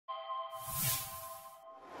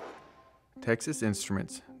Texas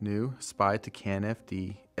Instruments' new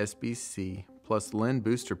SPI-to-CANFD SBC plus LIN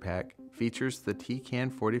booster pack features the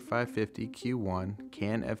TCAN4550-Q1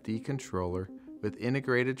 CANFD controller with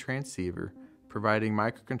integrated transceiver, providing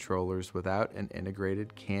microcontrollers without an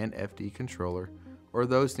integrated CANFD controller or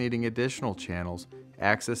those needing additional channels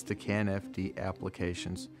access to CANFD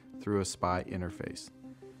applications through a SPI interface.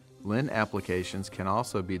 LIN applications can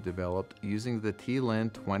also be developed using the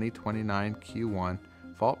TCAN4550-Q1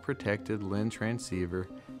 fault-protected LIN transceiver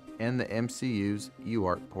and the MCU's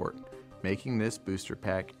UART port, making this booster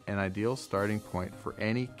pack an ideal starting point for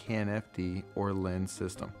any CANFD or LIN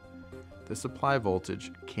system. The supply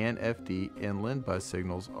voltage, CANFD, and LIN bus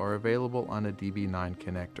signals are available on a DB9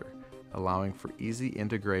 connector, allowing for easy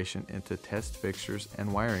integration into test fixtures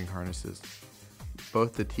and wiring harnesses.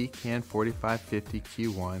 Both the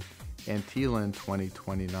TCAN4550-Q1 and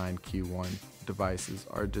TLIN2029-Q1 devices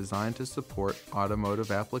are designed to support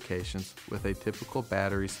automotive applications with a typical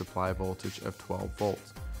battery supply voltage of 12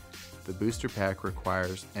 volts. The booster pack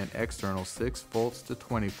requires an external 6 volts to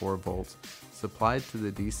 24 volts supplied to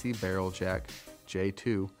the DC barrel jack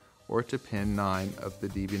J2 or to pin 9 of the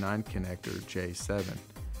DB9 connector J7.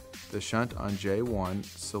 The shunt on J1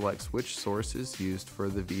 selects which source is used for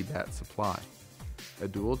the VDAT supply. A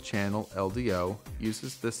dual-channel LDO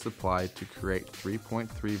uses this supply to create 3.3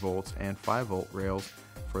 volts and 5 volt rails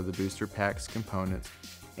for the booster pack's components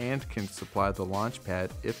and can supply the launch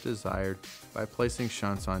pad if desired by placing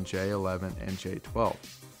shunts on J11 and J12.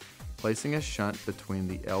 Placing a shunt between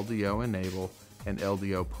the LDO enable and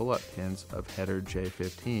LDO pull-up pins of header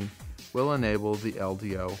J15 will enable the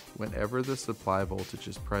LDO whenever the supply voltage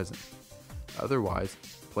is present. Otherwise,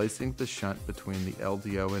 placing the shunt between the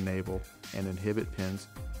LDO enable and inhibit pins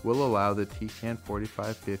will allow the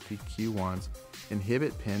TCAN4550-Q1's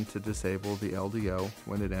inhibit pin to disable the LDO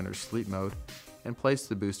when it enters sleep mode and place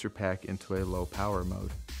the booster pack into a low power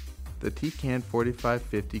mode. The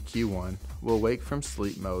TCAN4550-Q1 will wake from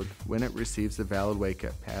sleep mode when it receives a valid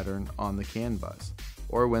wake-up pattern on the CAN bus,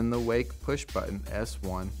 or when the wake push button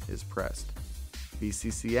S1 is pressed.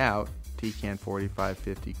 VCC out,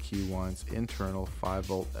 TCAN4550-Q1's internal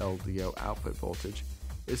 5V LDO output voltage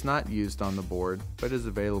is not used on the board but is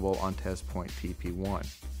available on test point TP1.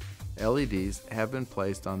 LEDs have been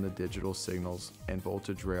placed on the digital signals and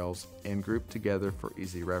voltage rails and grouped together for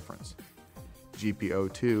easy reference.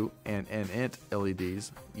 GPO2 and NINT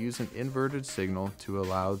LEDs use an inverted signal to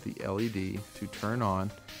allow the LED to turn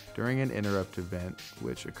on during an interrupt event,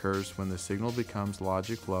 which occurs when the signal becomes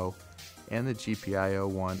logic low, and the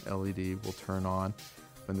GPIO1 LED will turn on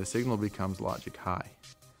when the signal becomes logic high.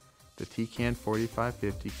 The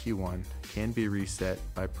TCAN4550-Q1 can be reset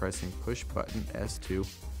by pressing push button S2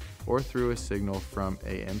 or through a signal from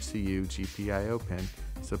a MCU GPIO pin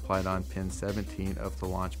supplied on pin 17 of the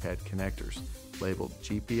Launchpad connectors, labeled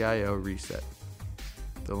GPIO reset.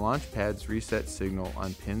 The Launchpad's reset signal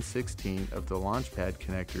on pin 16 of the Launchpad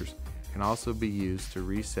connectors can also be used to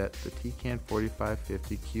reset the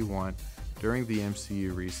TCAN4550-Q1 during the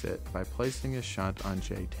MCU reset by placing a shunt on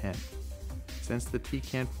J10. Since the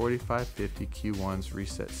TCAN4550-Q1's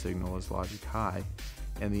reset signal is logic high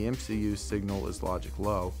and the MCU signal is logic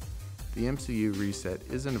low, the MCU reset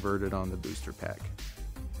is inverted on the booster pack.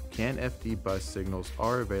 CANFD bus signals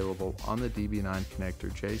are available on the DB9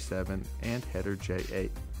 connector J7 and header J8.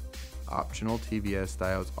 Optional TVS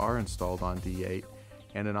diodes are installed on D8,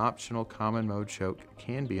 and an optional common mode choke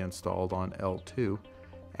can be installed on L2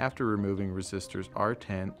 after removing resistors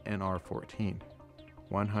R10 and R14.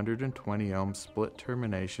 120 ohm split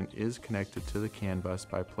termination is connected to the CAN bus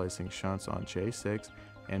by placing shunts on J6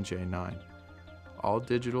 and J9. All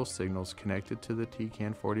digital signals connected to the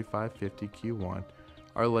TCAN4550-Q1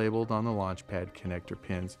 are labeled on the Launchpad connector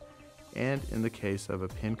pins, and in the case of a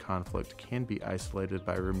pin conflict can be isolated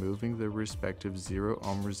by removing the respective 0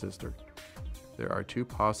 ohm resistor. There are 2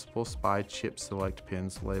 possible SPI chip select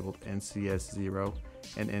pins labeled NCS0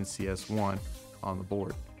 and NCS1 on the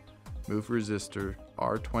board. Move resistor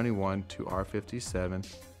R21 to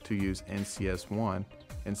R57 to use NCS1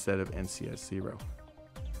 instead of NCS0.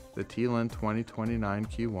 The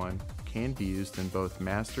TLIN2029-Q1 can be used in both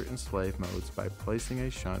master and slave modes by placing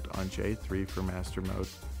a shunt on J3 for master mode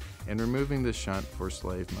and removing the shunt for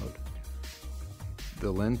slave mode.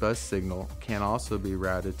 The LIN bus signal can also be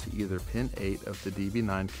routed to either pin 8 of the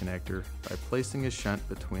DB9 connector by placing a shunt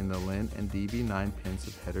between the LIN and DB9 pins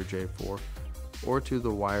of header J4, or to the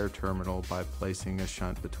wire terminal by placing a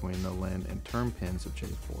shunt between the LIN and term pins of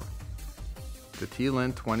J4. The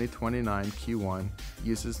TLIN2029-Q1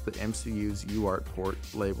 uses the MCU's UART port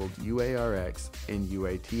labeled UARX and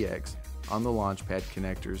UATX on the Launchpad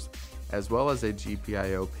connectors, as well as a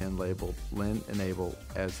GPIO pin labeled LIN Enable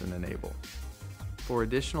as an enable. For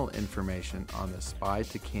additional information on the SPI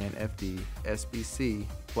to CAN/FD SBC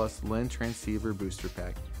plus LIN transceiver booster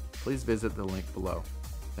pack, please visit the link below.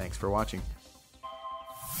 Thanks for watching.